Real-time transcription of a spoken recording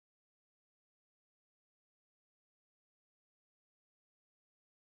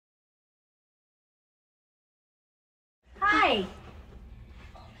Hi.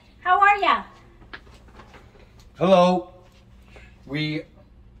 How are ya? Hello.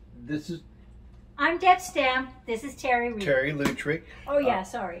 I'm Deb Stam. This is Terry Reed. Terry Lutrick. Oh yeah,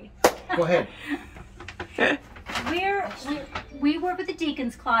 sorry. Go ahead. We work with the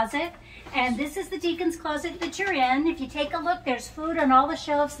Deacons Closet, and this is the Deacons Closet that you're in. If you take a look, there's food on all the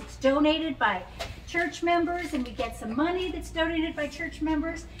shelves that's donated by church members, and we get some money that's donated by church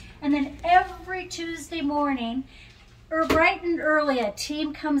members. And then every Tuesday morning, bright and early, a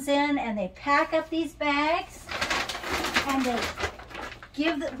team comes in and they pack up these bags, and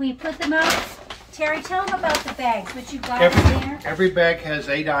we put them out. Terry, tell them about the bags, what you got in there. Every bag has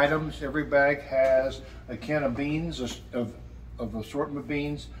 8 items. Every bag has a can of beans, of assortment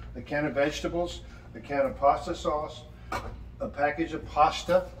beans, a can of vegetables, a can of pasta sauce, a package of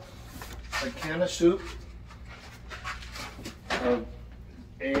pasta, a can of soup,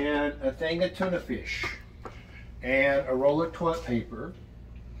 and a thing of tuna fish, and a roll of toilet paper.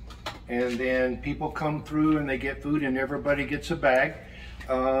 And then people come through and they get food, and everybody gets a bag.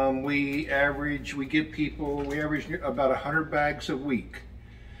 We average about 100 bags a week.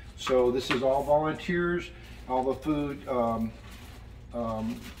 So this is all volunteers. All the food,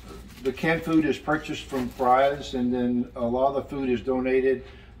 the canned food is purchased from Fry's, and then a lot of the food is donated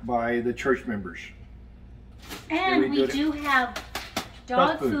by the church members. And we do have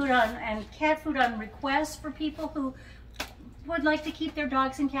dog food and cat food on request for people who would like to keep their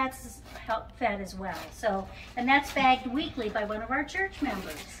dogs and cats fed as well. So, and that's bagged weekly by one of our church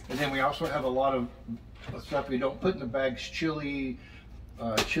members. And then we also have a lot of stuff we don't put in the bags: chili.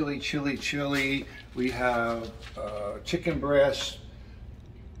 We have chicken breast.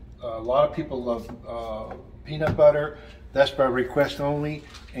 A lot of people love peanut butter. That's by request only.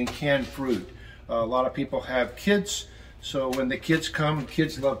 And canned fruit. A lot of people have kids. So when the kids come,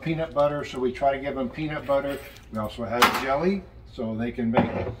 kids love peanut butter, so we try to give them peanut butter. We also have jelly, so they can make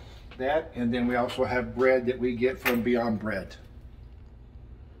that. And then we also have bread that we get from Beyond Bread.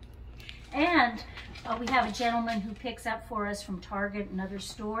 And we have a gentleman who picks up for us from Target and other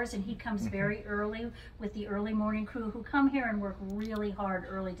stores, and he comes very early with the early morning crew who come here and work really hard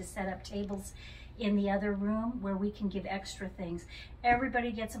early to set up tables in the other room where we can give extra things.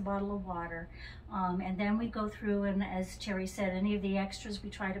 Everybody gets a bottle of water, and then we go through, and as Terry said, any of the extras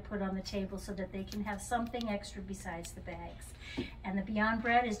we try to put on the table so that they can have something extra besides the bags. And the Beyond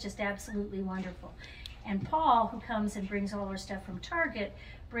Bread is just absolutely wonderful. And Paul, who comes and brings all our stuff from Target,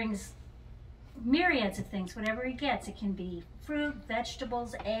 brings myriads of things, whatever he gets. It can be fruit,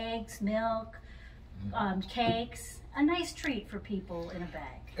 vegetables, eggs, milk, cakes, a nice treat for people in a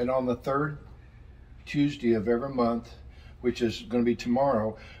bag. And on the 3rd Tuesday of every month, which is going to be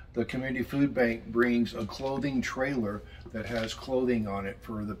tomorrow, the Community Food Bank brings a clothing trailer that has clothing on it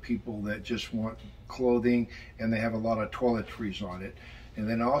for the people that just want clothing, and they have a lot of toiletries on it. And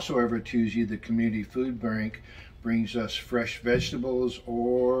then also every Tuesday, the Community Food Bank brings us fresh vegetables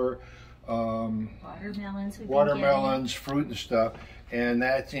or watermelons, fruit and stuff, and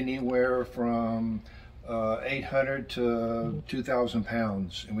that's anywhere from 800 to 2,000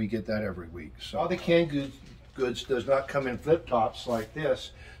 pounds, and we get that every week. So all the canned goods does not come in flip-tops like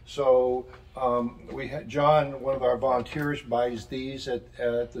this. So John, one of our volunteers, buys these at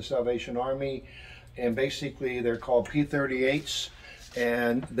the Salvation Army, and basically they're called P38s,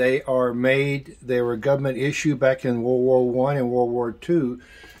 and they are made. They were government issue back in World War I and World War II,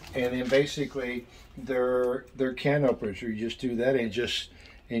 and then basically they're can openers. You just do that and just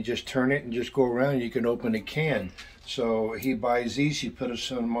turn it and just go around, and you can open a can. So he buys these, he puts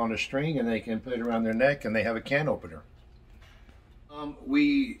them on a string, and they can put it around their neck, and they have a can opener.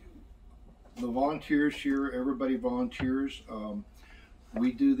 The volunteers here, everybody volunteers.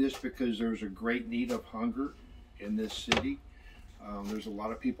 We do this because there's a great need of hunger in this city. There's a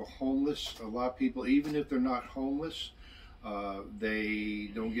lot of people homeless. A lot of people, even if they're not homeless,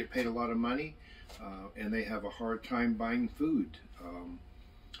 they don't get paid a lot of money, and they have a hard time buying food.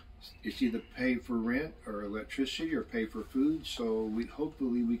 It's either pay for rent or electricity or pay for food. So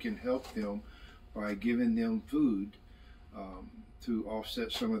hopefully we can help them by giving them food to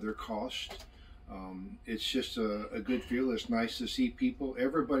offset some of their costs. It's just a good feel. It's nice to see people.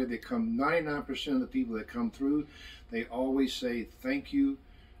 Everybody that come, 99% of the people that come through, they always say thank you,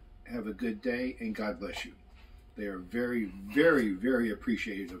 have a good day, and God bless you. They are very, very, very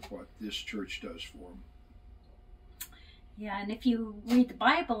appreciative of what this church does for them. Yeah, and if you read the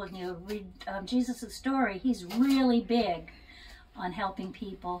Bible and you read Jesus' story, he's really big on helping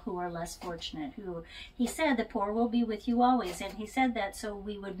people who are less fortunate. He said the poor will be with you always, and he said that so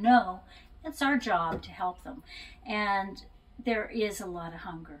we would know it's our job to help them. And there is a lot of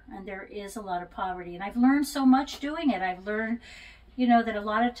hunger and there is a lot of poverty. And I've learned so much doing it. I've learned, you know, that a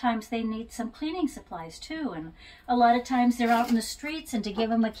lot of times they need some cleaning supplies too. And a lot of times they're out in the streets, and to give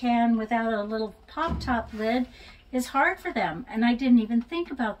them a can without a little pop-top lid is hard for them. And I didn't even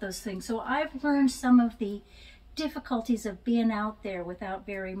think about those things. So I've learned some of the difficulties of being out there without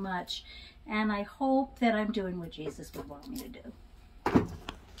very much. And I hope that I'm doing what Jesus would want me to do.